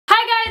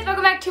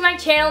back to my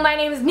channel. My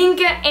name is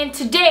Nienke, and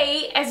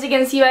today, as you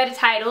can see by the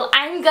title,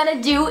 I'm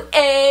gonna do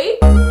a...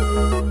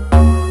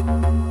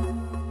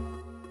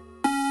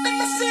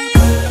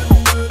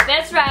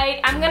 That's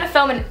right, I'm gonna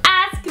film an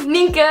Ask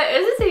Nienke.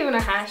 Is this even a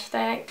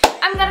hashtag?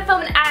 I'm gonna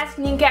film an Ask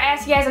Nienke. I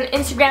asked you guys on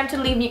Instagram to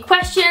leave me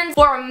questions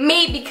for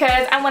me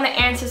because I want to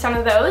answer some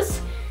of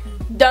those.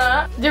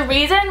 Duh. The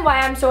reason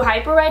why I'm so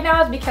hyper right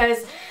now is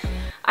because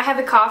I have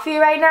a coffee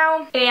right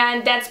now,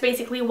 and that's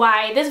basically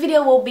why this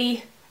video will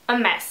be a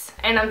mess,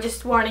 and I'm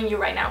just warning you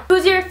right now.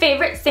 Who's your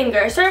favorite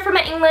singer? Sorry for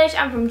my English,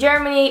 I'm from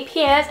Germany.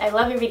 P.S. I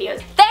love your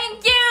videos.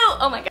 Thank you!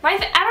 Oh my god. I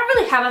don't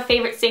really have a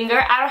favorite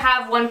singer. I don't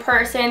have one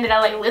person that I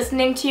like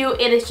listening to.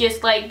 It is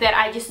just like that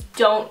I just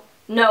don't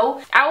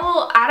know.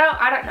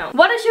 I don't know.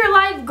 What is your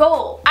life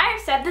goal?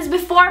 I've said this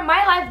before.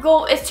 My life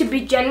goal is to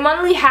be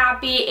genuinely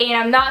happy,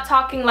 and I'm not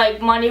talking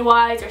like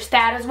money-wise or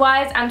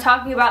status-wise. I'm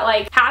talking about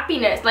like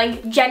happiness,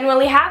 like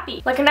genuinely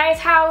happy. Like a nice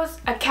house,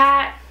 a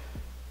cat,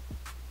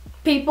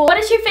 people. What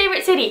is your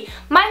favorite city?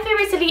 My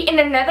favorite city in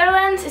the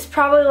Netherlands is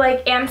probably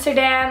like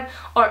Amsterdam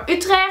or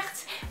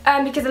Utrecht,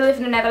 because I live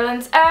in the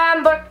Netherlands.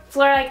 But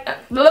for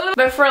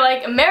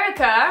like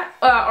America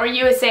or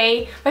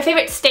USA, my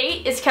favorite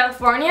state is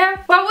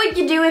California. What would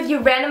you do if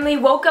you randomly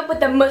woke up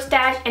with a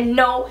mustache and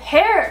no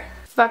hair?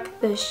 Fuck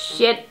this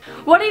shit.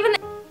 What even?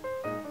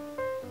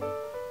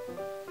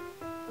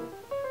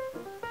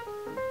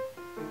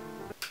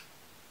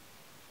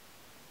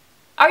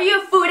 Are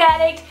you a food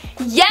addict?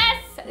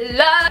 Yes!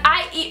 Love.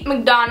 I eat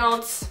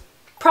McDonald's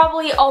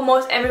probably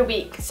almost every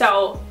week,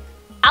 so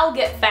I'll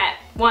get fat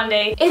one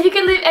day. If you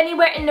could live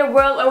anywhere in the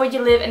world, where would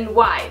you live and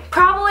why?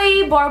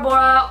 Probably Bora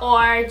Bora,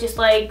 or just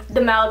like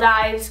the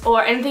Maldives,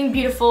 or anything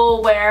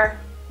beautiful where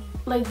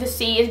like the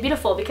sea is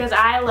beautiful, because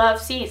I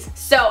love seas.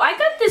 So I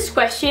got this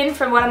question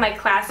from one of my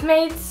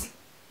classmates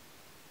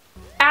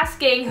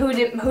asking who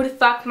the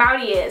fuck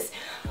Maudi is.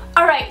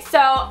 Alright, so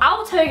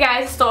I'll tell you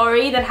guys a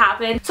story that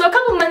happened. So a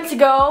couple months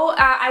ago,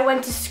 I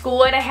went to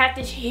school and I had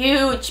this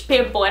huge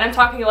pimple, and I'm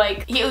talking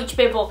like huge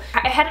pimple.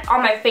 I had it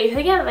on my face. I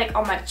didn't get it like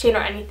on my chin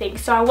or anything.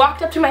 So I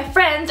walked up to my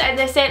friends and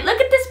they said,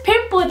 look at this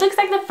pimple, it looks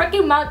like the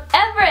freaking Mount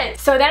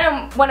Everest. So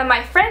then one of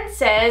my friends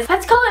says,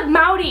 let's call it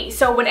Maudi.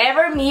 So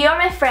whenever me or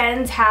my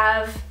friends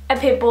have a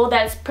pimple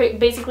that's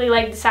basically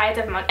like the size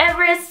of Mount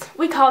Everest,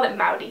 we call it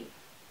Maudi.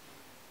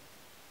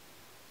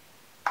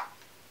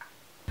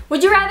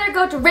 Would you rather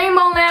go to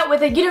Rainbow Land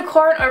with a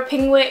unicorn or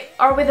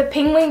with a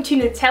penguin to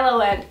Nutella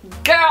Land?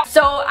 Girl!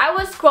 So I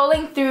was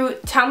scrolling through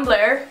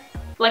Tumblr,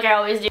 like I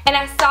always do, and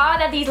I saw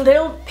that these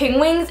little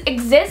penguins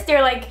exist.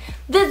 They're like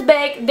this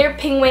big, they're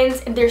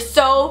penguins, and they're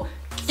so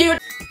cute.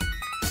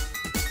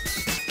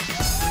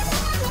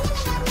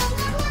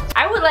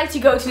 I would like to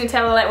go to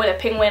Nutella Land with a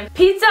penguin.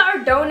 Pizza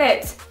or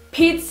donuts?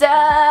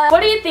 Pizza!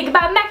 What do you think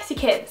about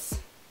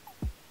Mexicans?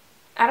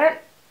 I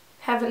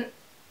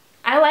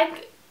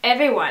like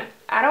everyone.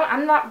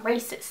 I'm not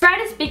racist. Try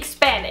to speak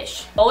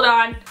Spanish. Hold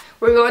on.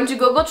 We're going to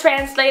Google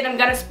Translate. I'm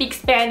gonna speak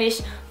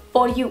Spanish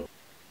for you.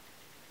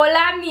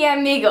 Hola, mi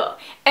amigo.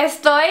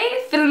 Estoy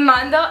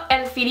filmando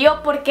el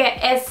video porque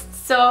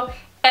eso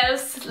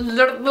es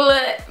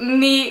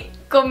mi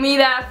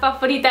comida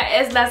favorita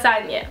es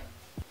lasaña.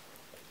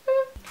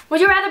 Would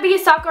you rather be a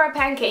sock or a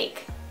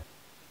pancake?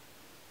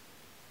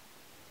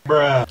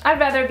 Bruh. I'd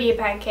rather be a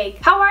pancake.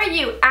 How are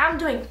you? I'm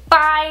doing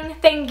fine.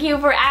 Thank you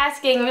for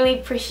asking. Really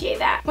appreciate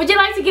that. Would you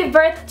like to give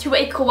birth to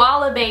a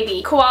koala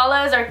baby?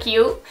 Koalas are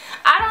cute.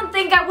 I don't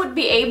think I would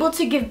be able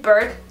to give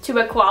birth to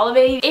a koala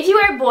baby. If you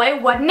were a boy,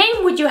 what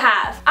name would you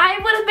have? I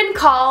would have been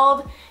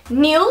called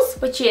Niels,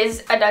 which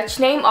is a Dutch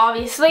name,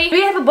 obviously. Do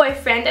you have a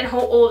boyfriend, and how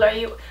old are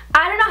you?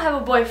 I do not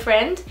have a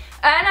boyfriend,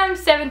 and I'm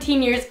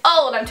 17 years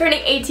old. I'm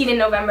turning 18 in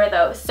November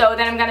though, so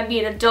then I'm gonna be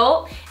an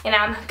adult, and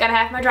I'm gonna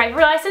have my driver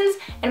license,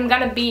 and I'm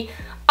gonna be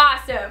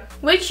awesome.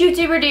 Which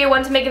YouTuber do you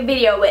want to make a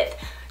video with?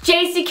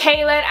 JC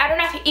Kalen. I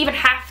don't even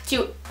have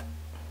to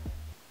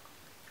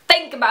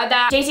think about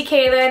that. JC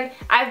Kalen,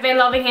 I've been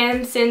loving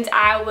him since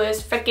I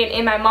was freaking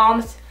in my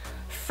mom's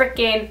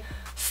freaking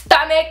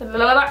stomach.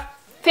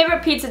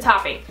 Favorite pizza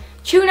topping?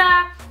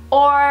 Tuna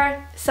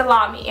or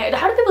salami?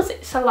 How do people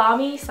say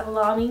salami?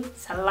 Salami?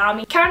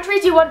 Salami.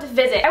 Countries you want to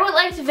visit? I would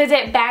like to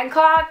visit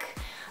Bangkok,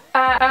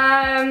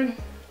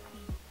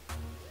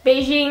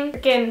 Beijing.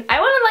 I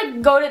want to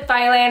like go to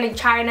Thailand and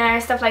China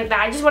and stuff like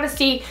that. I just want to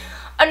see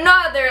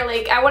another,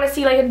 like, I want to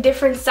see like a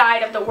different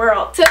side of the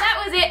world. So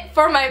that was it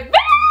for my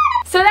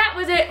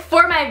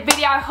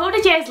video. I hope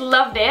that you guys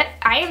loved it.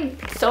 I am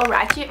so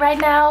ratchet right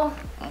now.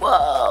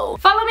 Whoa.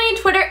 Follow me on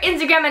Twitter,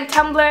 Instagram, and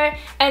Tumblr,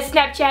 and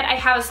Snapchat. I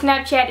have a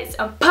Snapchat. It's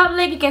on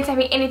public. You can send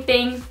me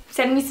anything.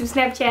 Send me some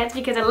Snapchats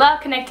because I love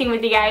connecting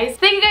with you guys.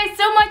 Thank you guys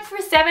so much for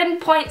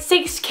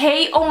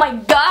 7.6K. Oh my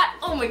god.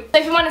 Oh my. So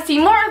if you want to see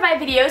more of my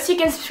videos, you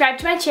can subscribe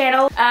to my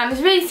channel.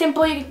 It's really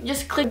simple. You can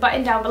just click the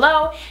button down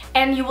below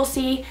and you will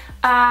see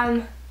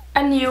a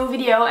new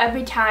video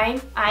every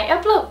time I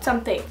upload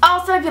something.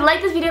 Also, if you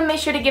like this video, make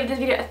sure to give this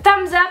video a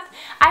thumbs up.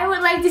 I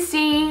would like to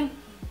see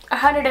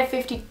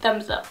 150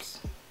 thumbs ups.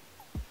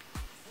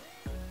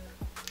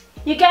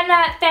 You can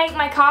thank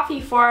my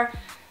coffee for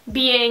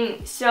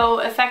being so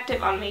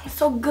effective on me. It's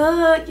so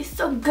good. You're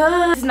so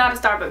good. This is not a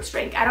Starbucks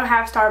drink. I don't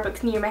have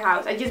Starbucks near my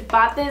house. I just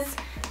bought this.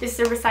 This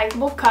is a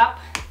recyclable cup,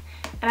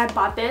 and I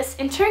bought this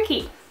in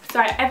Turkey.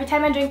 So every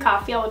time I drink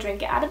coffee, I will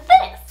drink it out of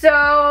this. So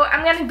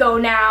I'm gonna go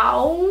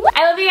now.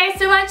 I love you guys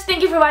so much.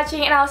 Thank you for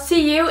watching, and I'll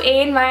see you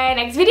in my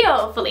next video,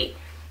 hopefully.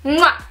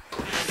 Mwah!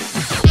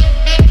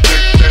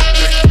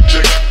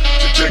 Check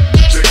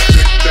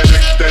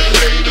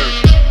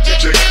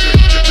that later.